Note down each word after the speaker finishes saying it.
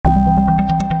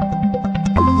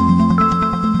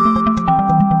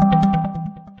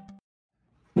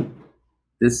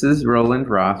This is Roland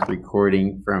Roth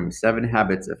recording from 7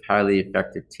 Habits of Highly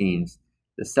Effective Teens,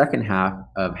 the second half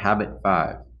of Habit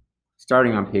 5,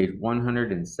 starting on page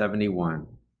 171.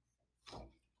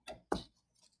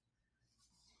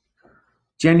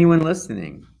 Genuine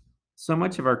listening. So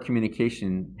much of our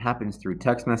communication happens through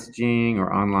text messaging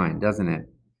or online, doesn't it?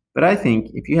 But I think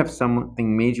if you have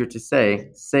something major to say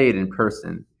it in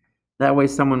person. That way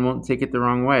someone won't take it the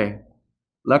wrong way.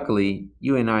 Luckily,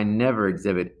 you and I never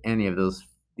exhibit any of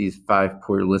these 5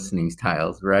 poor listening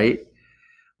styles, right?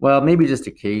 Well, maybe just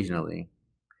occasionally.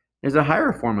 There's a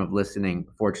higher form of listening,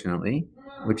 fortunately,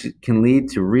 which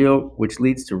leads to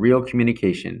real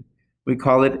communication. We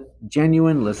call it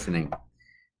genuine listening,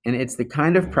 and it's the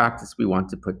kind of practice we want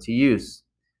to put to use.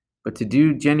 But to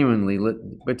do genuine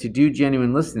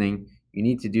listening, you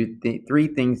need to do 3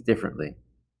 things differently.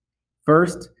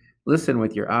 First, listen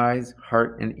with your eyes,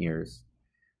 heart, and ears.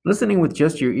 Listening with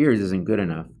just your ears isn't good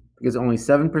enough because only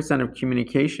 7% of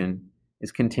communication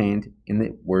is contained in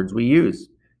the words we use.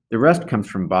 The rest comes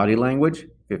from body language,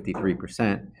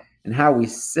 53%, and how we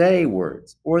say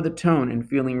words, or the tone and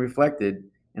feeling reflected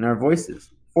in our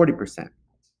voices, 40%.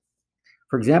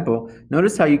 For example,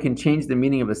 notice how you can change the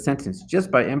meaning of a sentence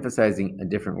just by emphasizing a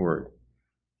different word.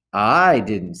 I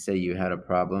didn't say you had a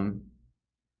problem.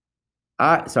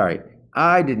 I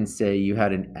didn't say you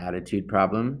had an attitude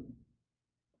problem.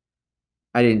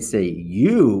 I didn't say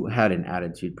you had an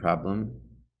attitude problem.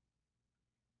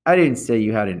 I didn't say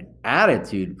you had an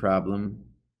attitude problem.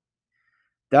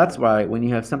 That's why when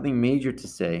you have something major to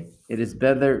say, it is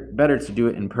better to do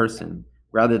it in person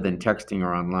rather than texting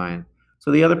or online,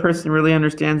 so the other person really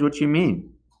understands what you mean.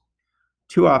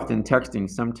 Too often, texting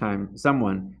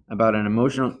someone about an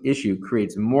emotional issue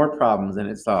creates more problems than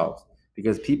it solves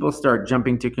because people start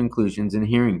jumping to conclusions and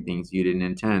hearing things you didn't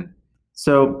intend.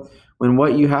 So, when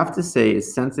what you have to say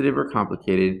is sensitive or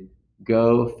complicated,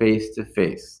 go face to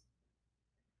face.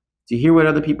 To hear what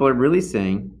other people are really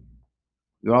saying,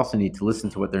 you also need to listen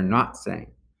to what they're not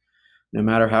saying. No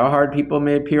matter how hard people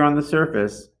may appear on the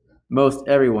surface, most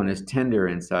everyone is tender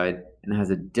inside and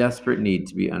has a desperate need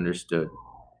to be understood.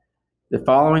 The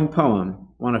following poem,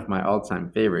 one of my all-time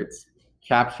favorites,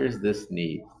 captures this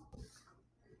need.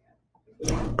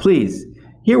 Please,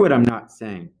 hear what I'm not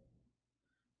saying.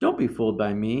 Don't be fooled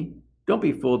by me. Don't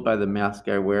be fooled by the mask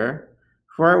I wear.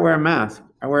 For I wear a mask.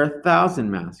 I wear 1,000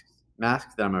 masks.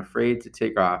 Masks that I'm afraid to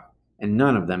take off, and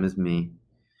none of them is me.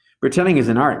 Pretending is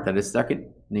an art that is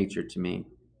second nature to me,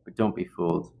 but don't be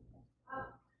fooled.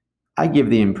 I give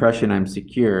the impression I'm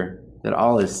secure, that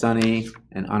all is sunny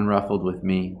and unruffled with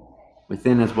me,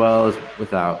 within as well as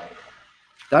without.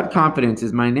 That confidence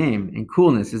is my name, and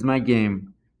coolness is my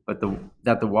game, but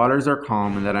that the waters are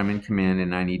calm and that I'm in command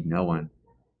and I need no one.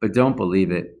 But don't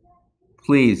believe it.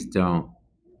 Please don't.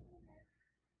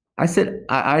 I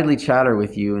idly chatter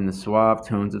with you in the suave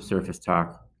tones of surface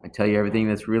talk. I tell you everything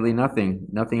that's really nothing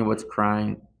of what's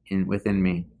crying within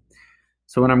me.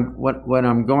 So when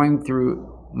I'm going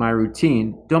through my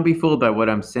routine, don't be fooled by what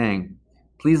I'm saying.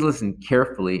 Please listen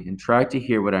carefully and try to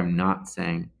hear what I'm not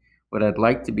saying, what I'd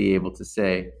like to be able to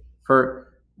say. For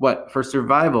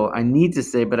survival, I need to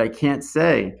say, but I can't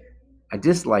say. I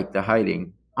dislike the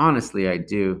hiding. Honestly, I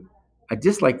do. I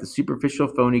dislike the superficial,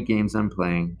 phony games I'm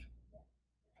playing.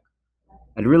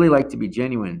 I'd really like to be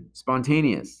genuine,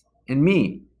 spontaneous, and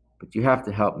me, but you have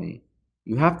to help me.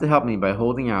 You have to help me by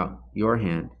holding out your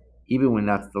hand, even when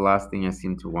that's the last thing I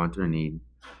seem to want or need.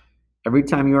 Every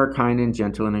time you are kind and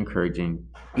gentle and encouraging,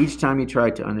 each time you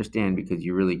try to understand because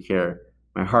you really care,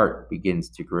 my heart begins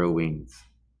to grow wings.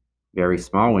 Very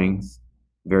small wings,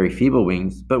 very feeble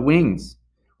wings, but wings.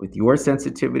 With your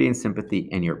sensitivity and sympathy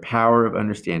and your power of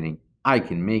understanding, I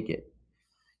can make it.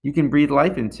 You can breathe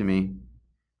life into me.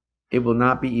 It will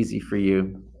not be easy for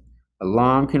you. A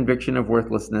long conviction of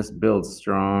worthlessness builds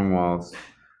strong walls,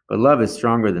 but love is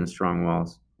stronger than strong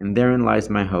walls, and therein lies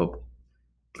my hope.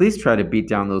 Please try to beat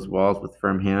down those walls with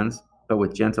firm hands, but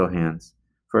with gentle hands,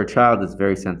 for a child is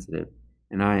very sensitive,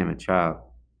 and I am a child.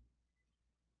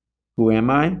 Who am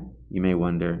I? You may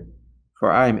wonder.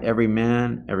 For I am every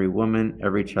man, every woman,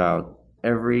 every child,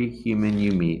 every human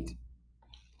you meet.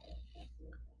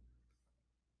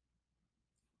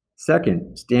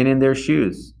 Second, stand in their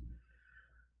shoes.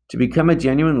 To become a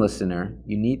genuine listener,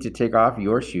 you need to take off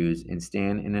your shoes and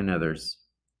stand in another's.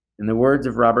 In the words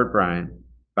of Robert Burns,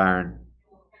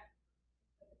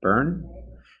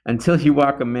 until you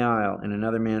walk a mile in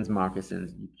another man's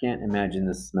moccasins, you can't imagine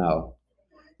the smell.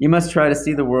 You must try to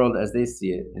see the world as they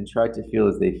see it and try to feel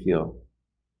as they feel.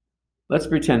 Let's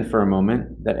pretend for a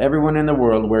moment that everyone in the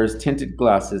world wears tinted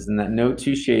glasses and that no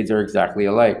two shades are exactly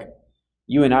alike.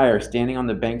 You and I are standing on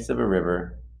the banks of a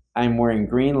river. I'm wearing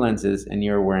green lenses and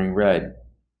you're wearing red.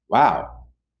 Wow,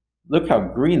 look how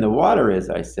green the water is,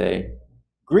 I say.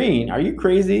 Green? Are you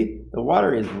crazy? The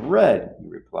water is red, you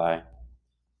reply.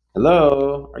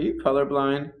 Hello, are you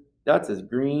colorblind? That's as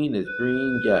green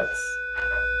gets.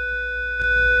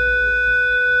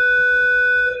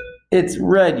 It's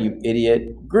red, you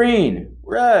idiot. Green,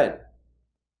 red.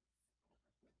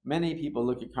 Many people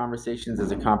look at conversations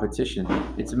as a competition.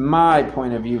 It's my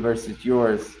point of view versus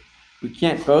yours. We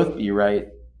can't both be right.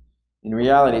 In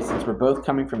reality, since we're both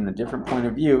coming from a different point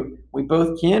of view, we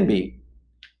both can be.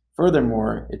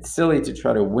 Furthermore, it's silly to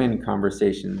try to win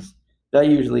conversations. That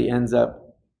usually ends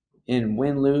up in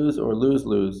win-lose or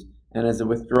lose-lose, and as a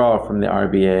withdrawal from the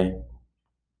RBA.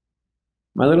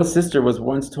 My little sister was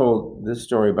once told this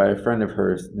story by a friend of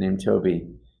hers named Toby.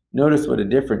 Notice what a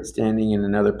difference standing in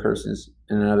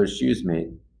another's shoes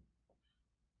made.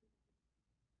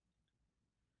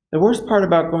 The worst part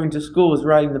about going to school was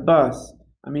riding the bus.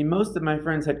 I mean, most of my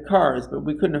friends had cars, but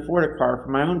we couldn't afford a car for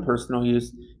my own personal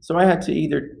use, so I had to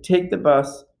either take the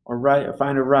bus or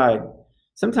find a ride.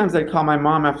 Sometimes I'd call my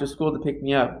mom after school to pick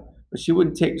me up, but she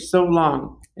wouldn't take so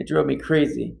long, it drove me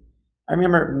crazy. I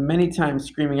remember many times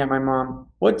screaming at my mom,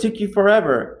 "What took you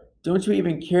forever? Don't you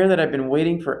even care that I've been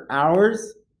waiting for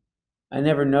hours?" I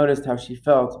never noticed how she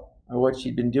felt or what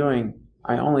she'd been doing.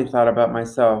 I only thought about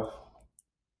myself.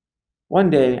 One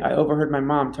day, I overheard my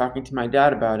mom talking to my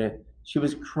dad about it. She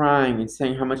was crying and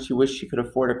saying how much she wished she could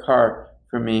afford a car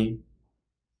for me.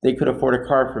 They could afford a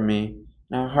car for me,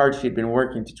 and how hard she had been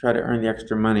working to try to earn the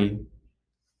extra money.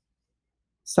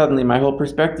 Suddenly, my whole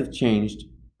perspective changed.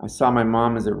 I saw my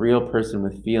mom as a real person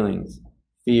with feelings,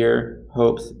 fear,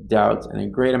 hopes, doubts, and a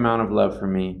great amount of love for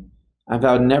me. I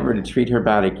vowed never to treat her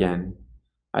bad again.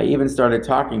 I even started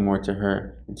talking more to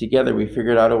her, and together we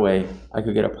figured out a way I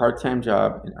could get a part-time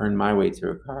job and earn my way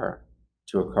to a car.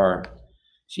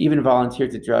 She even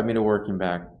volunteered to drive me to work and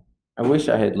back. I wish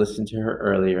I had listened to her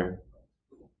earlier.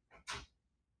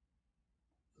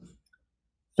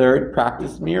 Third,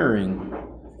 practice mirroring.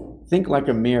 Think like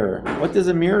a mirror. What does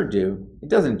a mirror do? It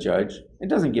doesn't judge. It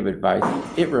doesn't give advice.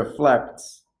 It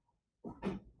reflects.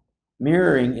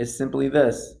 Mirroring is simply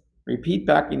this. Repeat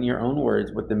back in your own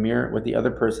words what the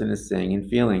other person is saying and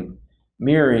feeling.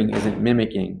 Mirroring isn't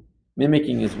mimicking.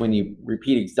 Mimicking is when you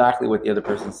repeat exactly what the other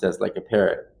person says, like a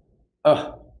parrot.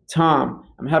 Ugh, Tom,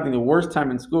 I'm having the worst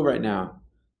time in school right now.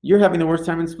 You're having the worst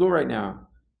time in school right now.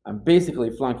 I'm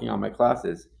basically flunking all my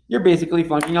classes. You're basically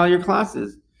flunking all your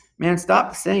classes. Man,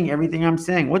 stop saying everything I'm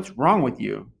saying. What's wrong with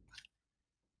you?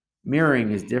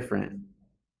 Mirroring is different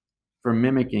from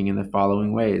mimicking in the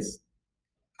following ways.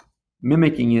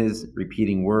 Mimicking is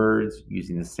repeating words,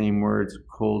 using the same words,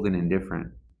 cold and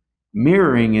indifferent.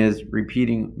 Mirroring is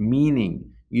repeating meaning,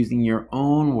 using your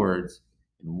own words,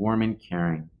 and warm and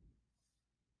caring.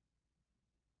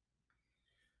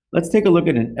 Let's take a look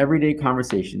at an everyday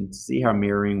conversation to see how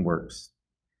mirroring works.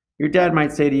 Your dad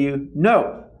might say to you,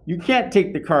 "No, you can't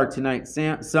take the car tonight,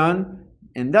 son,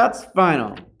 and that's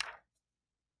final."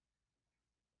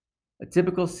 A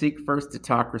typical seek first to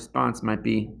talk response might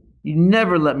be, "You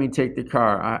never let me take the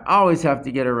car. I always have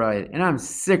to get a ride, and I'm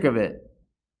sick of it."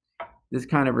 This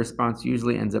kind of response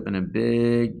usually ends up in a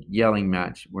big yelling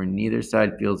match where neither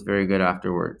side feels very good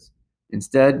afterwards.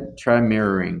 Instead, try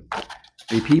mirroring.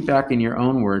 Repeat back in your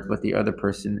own words what the other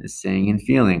person is saying and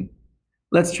feeling.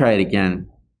 Let's try it again.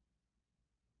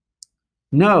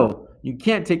 "No, you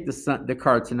can't take the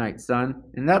car tonight, son,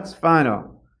 and that's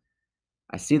final."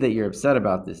 "I see that you're upset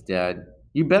about this, Dad."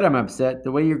 "You bet I'm upset.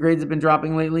 The way your grades have been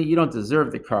dropping lately, you don't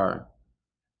deserve the car."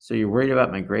 "So you're worried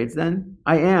about my grades then?"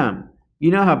 "I am.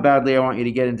 You know how badly I want you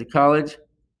to get into college."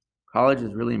 "College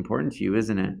is really important to you,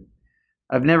 isn't it?"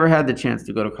 "I've never had the chance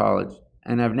to go to college,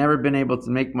 and I've never been able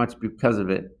to make much because of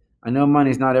it. I know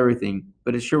money's not everything,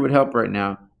 but it sure would help right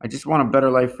now. I just want a better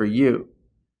life for you."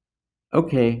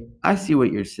 "Okay, I see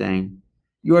what you're saying.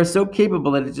 You are so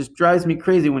capable that it just drives me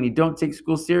crazy when you don't take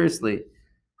school seriously.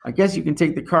 I guess you can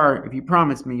take the car if you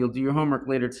promise me you'll do your homework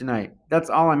later tonight. That's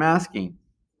all I'm asking."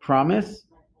 Promise?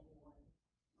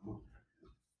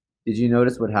 Did you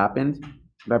notice what happened?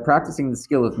 By practicing the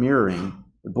skill of mirroring,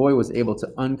 the boy was able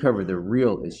to uncover the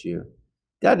real issue.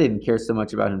 Dad didn't care so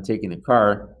much about him taking the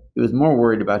car. He was more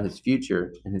worried about his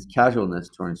future and his casualness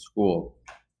toward school.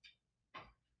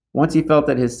 Once he felt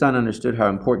that his son understood how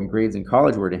important grades in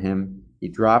college were to him, he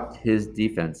dropped his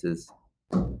defenses.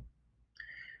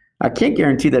 I can't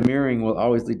guarantee that mirroring will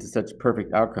always lead to such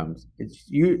perfect outcomes. It's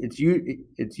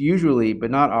usually,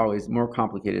 but not always, more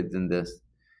complicated than this.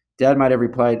 Dad might have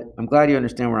replied, "I'm glad you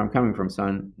understand where I'm coming from,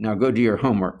 son. Now go do your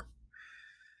homework."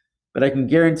 But I can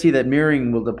guarantee that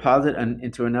mirroring will deposit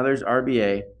into another's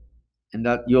RBA and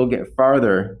that you'll get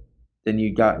farther than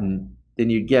you'd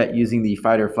get using the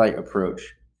fight or flight approach.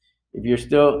 If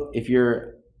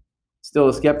you're still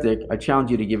a skeptic, I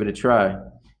challenge you to give it a try.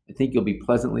 I think you'll be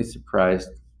pleasantly surprised.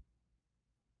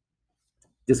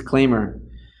 Disclaimer: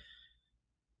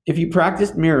 if you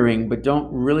practice mirroring but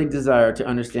don't really desire to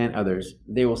understand others,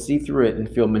 they will see through it and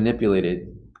feel manipulated.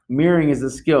 Mirroring is a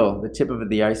skill, the tip of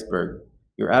the iceberg.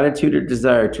 Your attitude or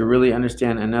desire to really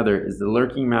understand another is the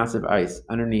lurking mass of ice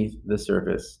underneath the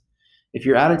surface. If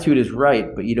your attitude is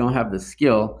right, but you don't have the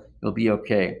skill, you'll be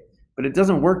okay. But it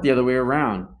doesn't work the other way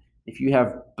around. If you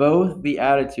have both the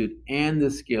attitude and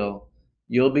the skill,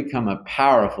 you'll become a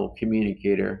powerful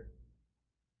communicator.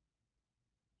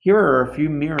 Here are a few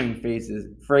mirroring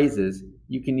phrases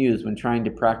you can use when trying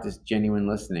to practice genuine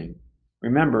listening.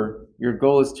 Remember, your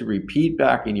goal is to repeat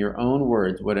back in your own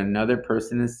words what another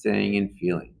person is saying and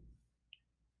feeling.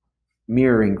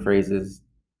 Mirroring phrases.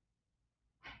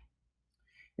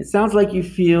 It sounds like you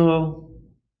feel.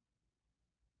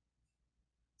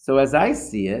 So as I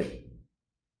see it,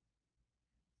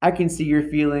 I can see you're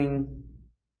feeling.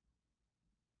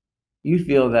 You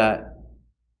feel that.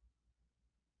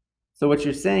 So what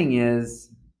you're saying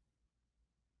is,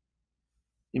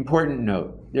 important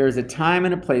note, there is a time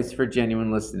and a place for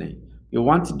genuine listening. You'll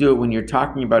want to do it when you're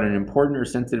talking about an important or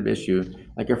sensitive issue,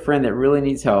 like a friend that really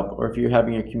needs help, or if you're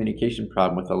having a communication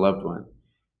problem with a loved one.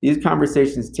 These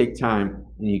conversations take time,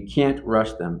 and you can't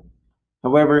rush them.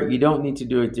 However, you don't need to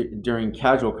do it during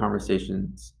casual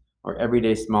conversations or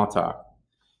everyday small talk.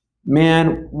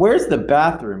 Man, where's the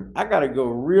bathroom? I gotta go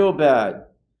real bad.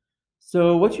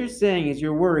 So what you're saying is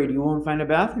you're worried you won't find a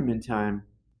bathroom in time.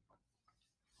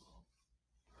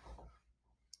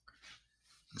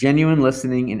 Genuine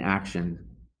listening in action.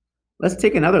 Let's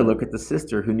take another look at the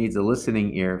sister who needs a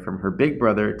listening ear from her big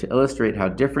brother to illustrate how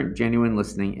different genuine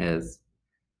listening is.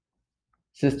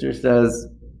 Sister says,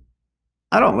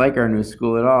 I don't like our new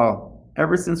school at all.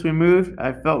 Ever since we moved,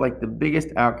 I've felt like the biggest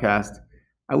outcast.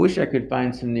 I wish I could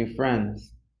find some new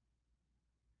friends.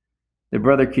 The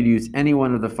brother could use any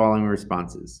one of the following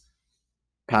responses.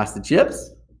 Pass the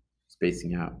chips?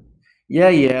 Spacing out.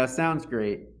 Yeah, sounds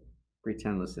great.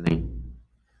 Pretend listening.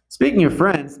 Speaking of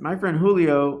friends, my friend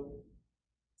Julio,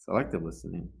 selective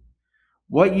listening.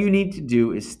 What you need to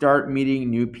do is start meeting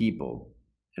new people,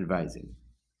 advising.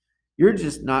 You're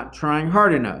just not trying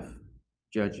hard enough,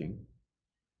 judging.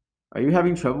 Are you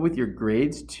having trouble with your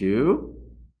grades too?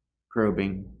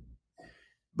 Probing.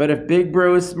 But if Big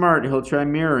Bro is smart, he'll try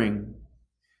mirroring.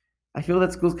 I feel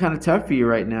that school's kind of tough for you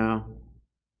right now.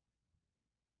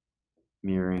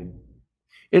 Mirroring.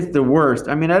 It's the worst.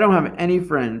 I mean, I don't have any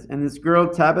friends, and this girl,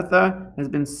 Tabitha, has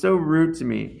been so rude to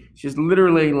me. She's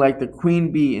literally like the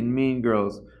queen bee in Mean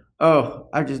Girls. Oh,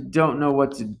 I just don't know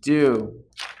what to do.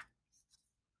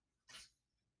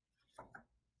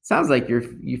 Sounds like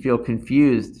you feel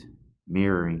confused.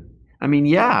 Mirroring. I mean,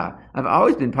 yeah, I've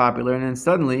always been popular, and then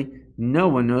suddenly, no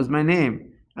one knows my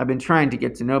name. I've been trying to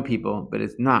get to know people, but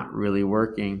it's not really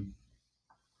working.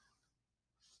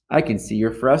 I can see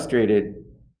you're frustrated.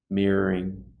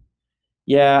 Mirroring.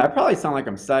 Yeah, I probably sound like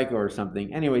I'm psycho or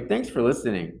something. Anyway, thanks for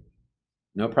listening.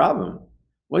 No problem.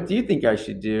 What do you think I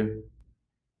should do?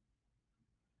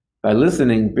 By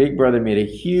listening, Big Brother made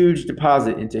a huge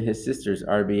deposit into his sister's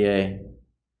RBA.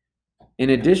 In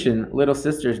addition, little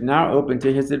sister is now open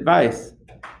to his advice.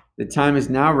 The time is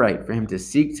now right for him to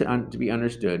seek to be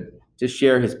understood, to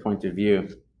share his point of view.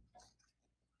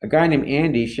 A guy named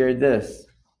Andy shared this.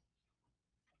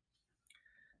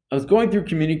 I was going through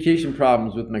communication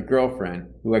problems with my girlfriend,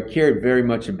 who I cared very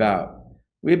much about.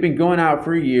 We had been going out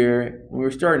for a year, and we were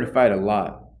starting to fight a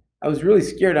lot. I was really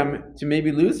scared to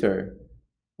maybe lose her.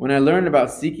 When I learned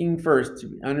about seeking first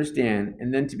to understand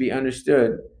and then to be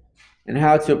understood, and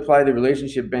how to apply the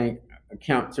relationship bank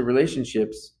account to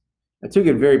relationships, I took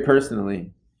it very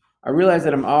personally. I realized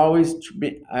that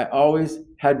I always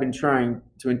had been trying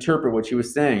to interpret what she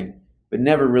was saying, but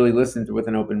never really listened with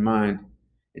an open mind.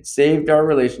 It saved our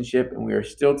relationship, and we are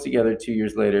still together 2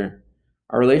 years later.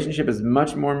 Our relationship is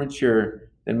much more mature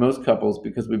than most couples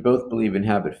because we both believe in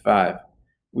habit 5.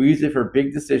 We use it for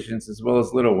big decisions as well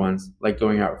as little ones, like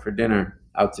going out to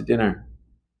dinner.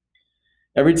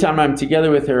 Every time I'm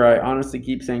together with her, I honestly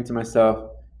keep saying to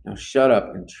myself, now shut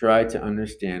up and try to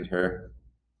understand her.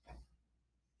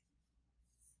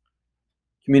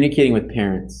 Communicating with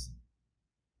parents.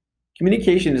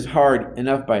 Communication is hard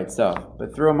enough by itself,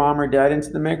 but throw mom or dad into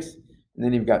the mix, and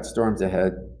then you've got storms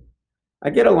ahead.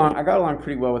 I got along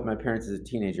pretty well with my parents as a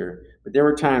teenager, but there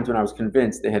were times when I was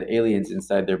convinced they had aliens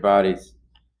inside their bodies.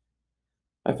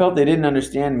 I felt they didn't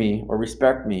understand me or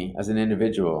respect me as an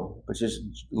individual, but just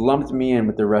lumped me in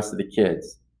with the rest of the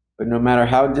kids. But no matter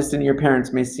how distant your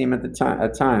parents may seem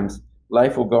at times,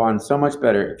 life will go on so much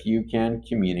better if you can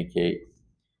communicate.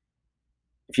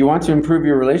 If you want to improve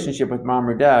your relationship with mom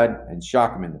or dad and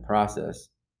shock them in the process,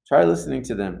 try listening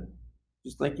to them,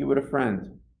 just like you would a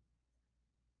friend.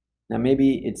 Now,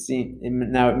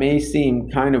 it may seem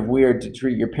kind of weird to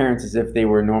treat your parents as if they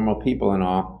were normal people and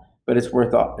all, but it's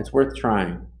worth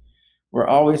trying. We're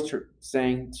always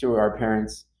saying to our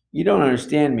parents, "You don't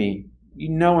understand me.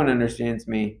 No one understands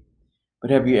me." But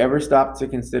have you ever stopped to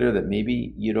consider that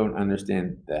maybe you don't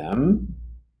understand them?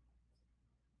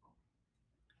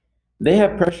 They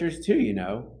have pressures too, you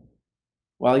know.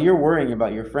 While you're worrying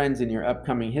about your friends and your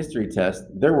upcoming history test,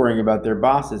 they're worrying about their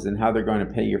bosses and how they're going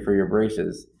to pay you for your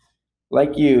braces.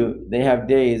 Like you, they have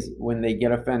days when they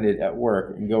get offended at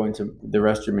work and go into the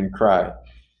restroom and cry.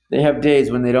 They have days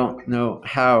when they don't know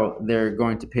how they're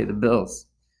going to pay the bills.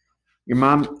 Your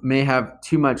mom may have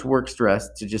too much work stress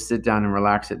to just sit down and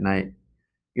relax at night.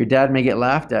 Your dad may get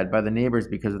laughed at by the neighbors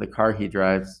because of the car he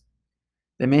drives.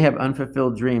 They may have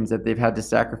unfulfilled dreams that they've had to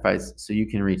sacrifice so you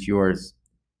can reach yours.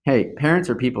 Hey, parents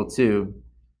are people too.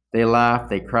 They laugh,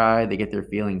 they cry, they get their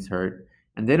feelings hurt,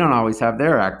 and they don't always have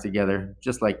their act together,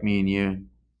 just like me and you.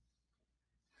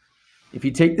 If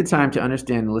you take the time to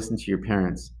understand and listen to your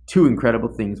parents, two incredible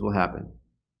things will happen.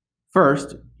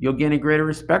 First, you'll gain a greater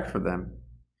respect for them.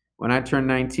 When I turned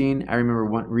 19, I remember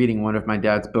reading one of my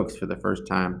dad's books for the first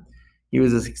time. He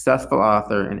was a successful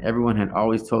author, and everyone had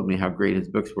always told me how great his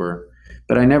books were.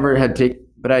 But I'd never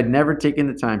taken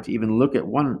the time to even look at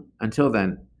one until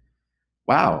then.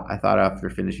 Wow, I thought after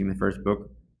finishing the first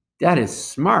book, Dad is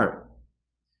smart.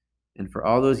 And for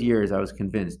all those years, I was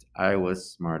convinced I was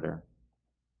smarter.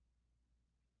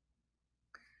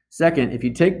 Second, if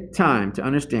you take time to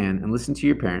understand and listen to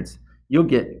your parents, you'll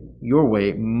get your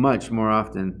way much more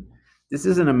often. This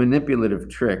isn't a manipulative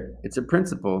trick, it's a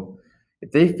principle.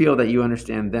 If they feel that you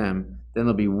understand them, then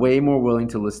they'll be way more willing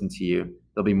to listen to you.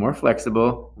 They'll be more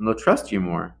flexible and they'll trust you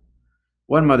more.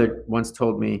 One mother once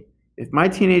told me, "If my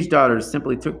teenage daughters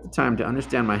simply took the time to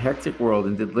understand my hectic world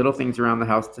and did little things around the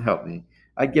house to help me,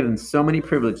 I'd give them so many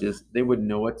privileges they wouldn't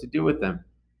know what to do with them."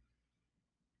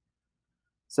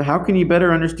 So, how can you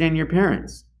better understand your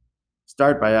parents?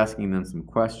 Start by asking them some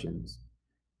questions.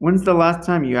 When's the last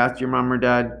time you asked your mom or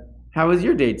dad, "How was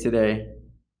your day today?"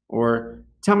 Or,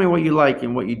 "Tell me what you like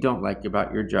and what you don't like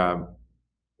about your job."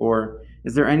 Or,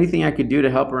 "Is there anything I could do to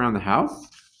help around the house?"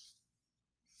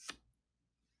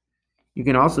 You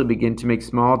can also begin to make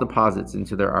small deposits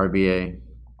into their RBA.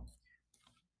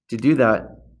 To do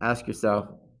that, ask yourself,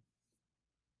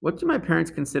 what do my parents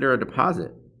consider a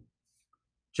deposit?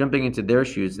 Jumping into their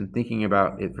shoes and thinking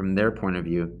about it from their point of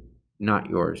view, not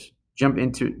yours. Jump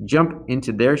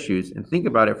into their shoes and think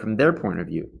about it from their point of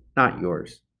view, not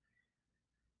yours.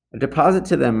 A deposit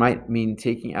to them might mean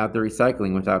taking out the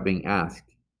recycling without being asked,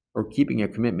 or keeping a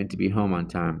commitment to be home on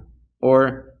time,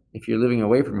 or, if you're living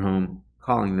away from home,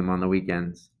 calling them on the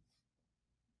weekends.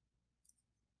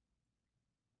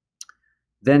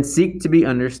 Then seek to be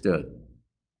understood.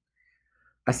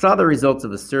 I saw the results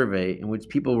of a survey in which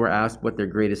people were asked what their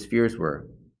greatest fears were.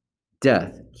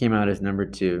 Death came out as number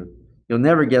 2. You'll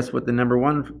never guess what the number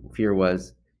 1 fear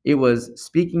was. It was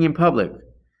speaking in public.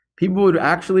 People would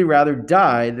actually rather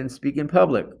die than speak in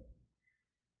public.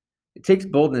 It takes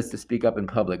boldness to speak up in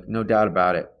public, no doubt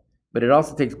about it, but it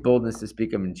also takes boldness to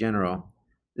speak up in general.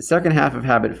 The second half of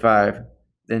habit 5,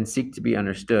 then seek to be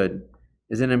understood,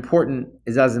 is as important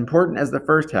as the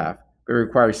first half, but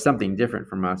requires something different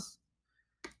from us.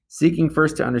 Seeking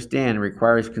first to understand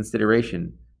requires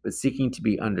consideration, but seeking to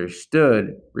be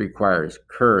understood requires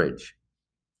courage.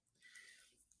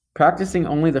 Practicing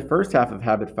only the first half of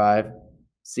habit 5,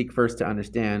 seek first to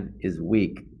understand, is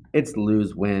weak. It's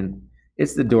lose-win.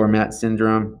 It's the doormat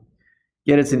syndrome.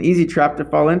 Yet it's an easy trap to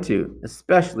fall into,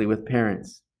 especially with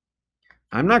parents.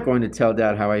 I'm not going to tell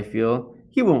Dad how I feel.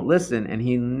 He won't listen, and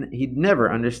he'd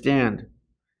never understand.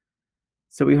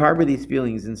 So we harbor these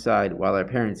feelings inside while our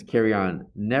parents carry on,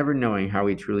 never knowing how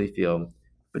we truly feel.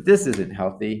 But this isn't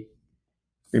healthy.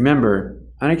 Remember,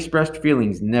 unexpressed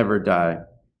feelings never die.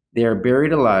 They are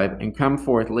buried alive and come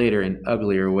forth later in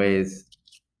uglier ways.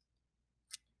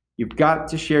 You've got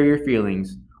to share your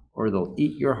feelings, or they'll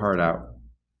eat your heart out.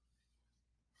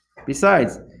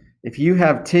 Besides, if you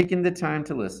have taken the time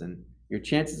to listen, your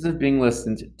chances of being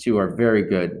listened to are very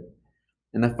good.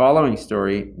 In the following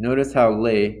story, notice how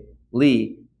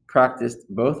Lee practiced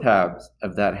both halves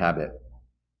of that habit.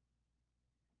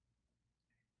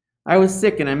 I was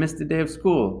sick and I missed a day of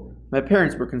school. My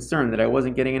parents were concerned that I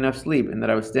wasn't getting enough sleep and that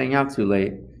I was staying out too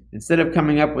late. Instead of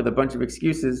coming up with a bunch of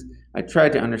excuses, I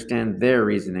tried to understand their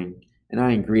reasoning, and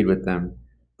I agreed with them.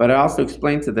 But I also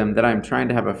explained to them that I'm trying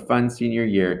to have a fun senior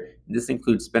year, and this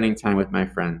includes spending time with my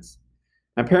friends.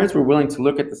 My parents were willing to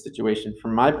look at the situation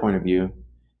from my point of view,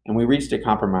 and we reached a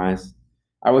compromise.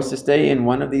 I was to stay in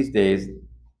one of these days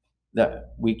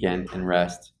that weekend and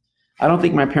rest. I don't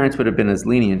think my parents would have been as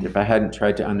lenient if I hadn't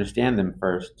tried to understand them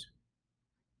first.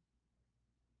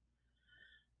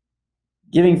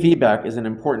 Giving feedback is an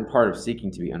important part of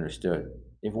seeking to be understood.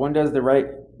 If one does the right,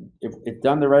 if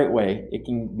done the right way, it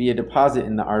can be a deposit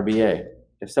in the RBA.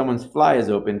 If someone's fly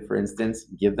is open, for instance,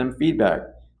 give them feedback.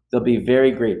 They'll be very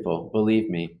grateful,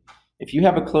 believe me. If you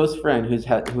have a close friend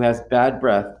who has bad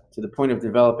breath to the point of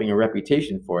developing a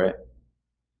reputation for it,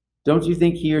 don't you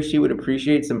think he or she would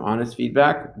appreciate some honest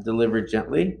feedback delivered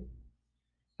gently?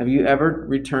 Have you ever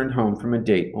returned home from a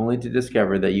date only to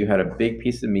discover that you had a big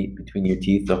piece of meat between your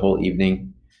teeth the whole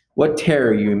evening? What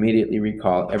terror you immediately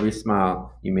recall every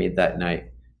smile you made that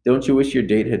night. Don't you wish your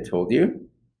date had told you?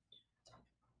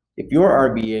 If your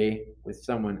RBA with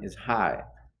someone is high,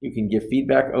 you can give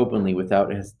feedback openly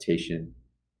without hesitation.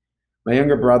 My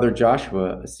younger brother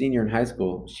Joshua, a senior in high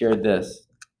school, shared this.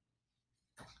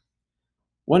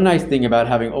 One nice thing about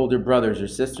having older brothers or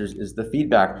sisters is the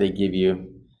feedback they give you.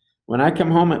 When I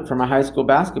come home from a high school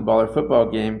basketball or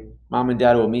football game, Mom and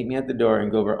Dad will meet me at the door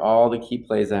and go over all the key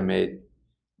plays I made.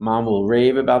 Mom will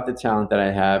rave about the talent that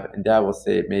I have, and Dad will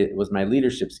say it was my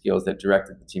leadership skills that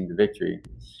directed the team to victory.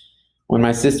 When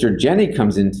my sister Jenny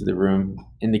comes into the room,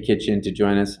 in the kitchen, to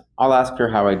join us, I'll ask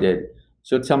her how I did.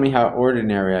 She'll tell me how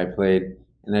ordinary I played,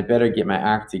 and I better get my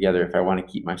act together if I want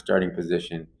to keep my starting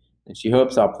position. And she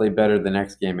hopes I'll play better the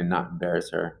next game and not embarrass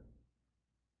her.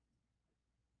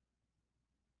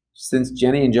 Since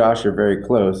Jenny and Josh are very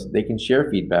close, they can share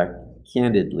feedback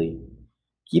candidly.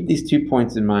 Keep these 2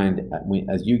 points in mind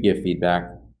as you give feedback.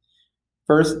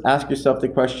 First, ask yourself the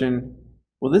question,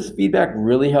 will this feedback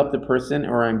really help the person,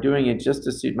 or I'm doing it just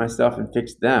to suit myself and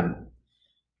fix them?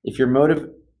 If your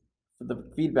motive for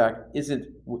the feedback isn't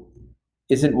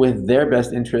with their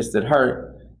best interests at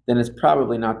heart, then it's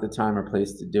probably not the time or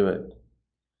place to do it.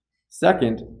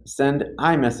 Second, send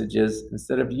I messages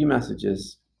instead of you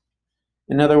messages.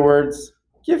 In other words,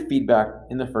 give feedback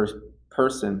in the first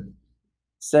person.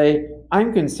 Say,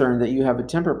 I'm concerned that you have a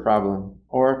temper problem,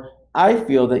 or I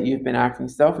feel that you've been acting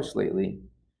selfish lately.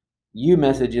 You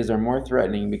messages are more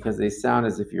threatening because they sound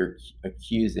as if you're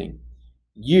accusing.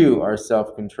 You are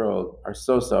self-controlled, are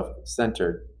so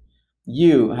self-centered.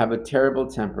 You have a terrible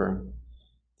temper.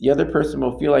 The other person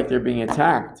will feel like they're being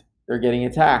attacked. They're getting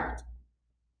attacked.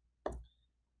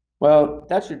 Well,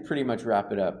 that should pretty much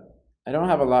wrap it up. I don't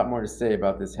have a lot more to say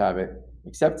about this habit,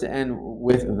 except to end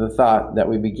with the thought that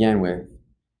we began with.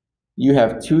 You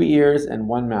have 2 ears and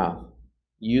 1 mouth.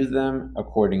 Use them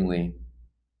accordingly.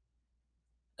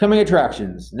 Coming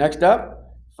attractions. Next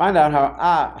up, find out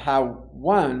how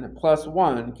 1 plus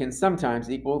 1 can sometimes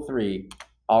equal 3.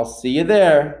 I'll see you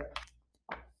there.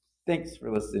 Thanks for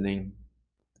listening.